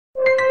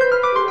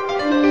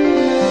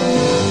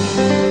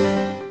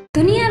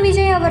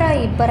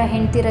ಇಬ್ಬರ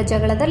ಹೆಂಡತಿರ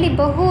ಜಗಳದಲ್ಲಿ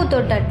ಬಹು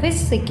ದೊಡ್ಡ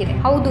ಟ್ವಿಸ್ಟ್ ಸಿಕ್ಕಿದೆ.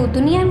 ಹೌದು,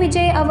 ದುನಿಯಾ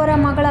ವಿಜಯ್ ಅವರ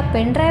ಮಗಳ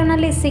ಪೆನ್ ಡ್ರೈವ್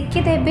ನಲ್ಲಿ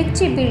ಸಿಕ್ಕಿದೆ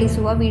ಬೆಚ್ಚಿ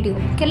ಬೀಳಿಸುವ ವಿಡಿಯೋ.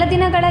 ಕೆಲ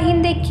ದಿನಗಳ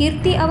ಹಿಂದೆ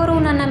ಕೀರ್ತಿ ಅವರು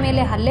ನನ್ನ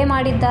ಮೇಲೆ ಹಲ್ಲೆ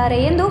ಮಾಡಿದ್ದಾರೆ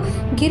ಎಂದು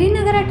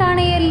ಗಿರಿನಗರ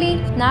ಠಾಣೆಯಲ್ಲಿ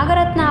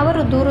ನಾಗರತ್ನ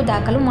ಅವರು ದೂರು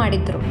ದಾಖಲು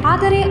ಮಾಡಿದ್ರು.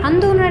 ಆದರೆ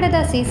ಅಂದು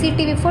ನಡೆದ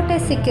ಸಿಸಿಟಿವಿ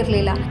ಫುಟೇಜ್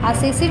ಸಿಕ್ಕಿರಲಿಲ್ಲ. ಆ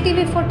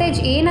ಸಿಸಿಟಿವಿ ಫುಟೇಜ್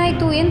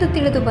ಏನಾಯ್ತು ಎಂದು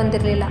ತಿಳಿದು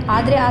ಬಂದಿರಲಿಲ್ಲ.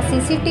 ಆದ್ರೆ ಆ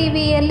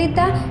ಸಿಸಿಟಿವಿಯಲ್ಲಿದ್ದ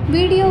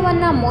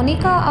ವಿಡಿಯೋವನ್ನ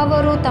ಮೋನಿಕಾ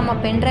ಅವರು ತಮ್ಮ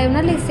ಪೆನ್ ಡ್ರೈವ್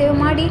ನಲ್ಲಿ ಸೇವ್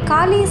ಮಾಡಿ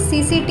ಖಾಲಿ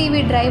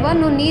ಸಿಸಿಟಿವಿ ಡ್ರೈವ್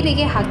ಅನ್ನು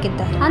ನೀರಿಗೆ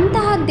ಹಾಕಿದ್ದಾರೆ.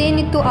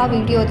 ಅಂತಹದ್ದೇನಿತ್ತು ಆ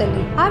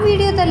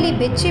ವಿಡಿಯೋದಲ್ಲಿ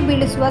ಬೆಚ್ಚಿ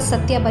ಬೀಳಿಸುವ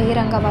ಸತ್ಯ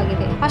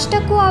ಬಹಿರಂಗವಾಗಿದೆ.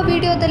 ಅಷ್ಟಕ್ಕೂ ಆ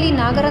ವಿಡಿಯೋದಲ್ಲಿ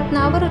ನಾಗರತ್ನ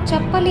ಅವರು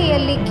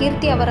ಚಪ್ಪಲಿಯಲ್ಲಿ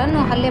ಕೀರ್ತಿ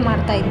ಅವರನ್ನು ಹಲ್ಲೆ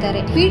ಮಾಡ್ತಾ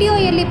ಇದ್ದಾರೆ. ವಿಡಿಯೋ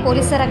ಎಲ್ಲಿ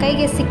ಪೊಲೀಸರ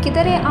ಕೈಗೆ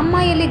ಸಿಕ್ಕಿದರೆ ಅಮ್ಮ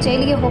ಎಲ್ಲಿ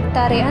ಜೈಲಿಗೆ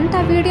ಹೋಗ್ತಾರೆ ಅಂತ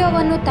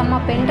ವಿಡಿಯೋವನ್ನು ತಮ್ಮ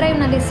ಪೆನ್ ಡ್ರೈವ್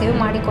ನಲ್ಲಿ ಸೇವ್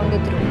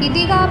ಮಾಡಿಕೊಂಡಿದ್ರು.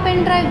 ಇದೀಗ ಆ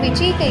ಪೆನ್ ಡ್ರೈವ್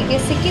ವಿಜಯ್ ಕೈಗೆ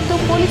ಸಿಕ್ಕಿದ್ದು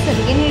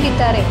ಪೊಲೀಸರಿಗೆ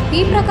ನೀಡಿದ್ದಾರೆ.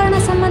 ಈ ಪ್ರಕರಣ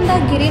ಸಂಬಂಧ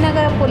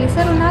ಗಿರಿನಗರ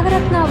ಪೊಲೀಸರು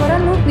ನಾಗರತ್ನ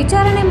ಅವರನ್ನು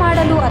ವಿಚಾರಣೆ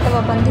ಮಾಡಲು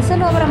ಅಥವಾ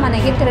ಬಂಧಿಸಲು ಅವರ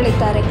ಮನೆಗೆ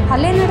ತೆರಳಿದ್ದಾರೆ.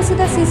 ಹಲ್ಲೆ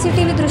ನಡೆಸಿದ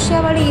ಸಿಸಿಟಿವಿ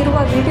ದೃಶ್ಯಾವಳಿ ಇರುವ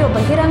ವಿಡಿಯೋ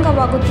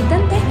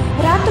ಬಹಿರಂಗವಾಗುತ್ತಿದ್ದಂತೆ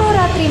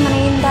ರಾತ್ರೋರಾತ್ರಿ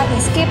ಮನೆಯಿಂದ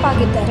ಎಸ್ಕೇಪ್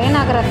ಆಗಿದ್ದಾರೆ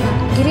ನಾಗರತ್ನ.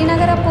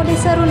 ಗಿರಿನಗರ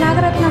ಪೊಲೀಸರು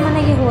ನಾಗರತ್ನ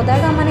ಮನೆಗೆ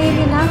ಹೋದಾಗ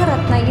ಮನೆಯಲ್ಲಿ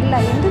ನಾಗರತ್ನ ಇಲ್ಲ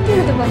ಎಂದು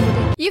ತಿಳಿದು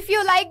ಬಂದಿದೆ. If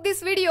you like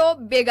this video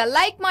ಬೇಗ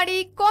ಲೈಕ್ ಮಾಡಿ,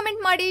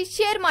 ಕಾಮೆಂಟ್ ಮಾಡಿ,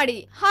 ಶೇರ್ ಮಾಡಿ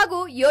ಹಾಗೂ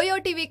ಯೋಯೋ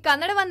ಟಿವಿ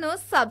ಕನ್ನಡವನ್ನು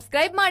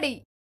ಸಬ್ಸ್ಕ್ರೈಬ್ ಮಾಡಿ.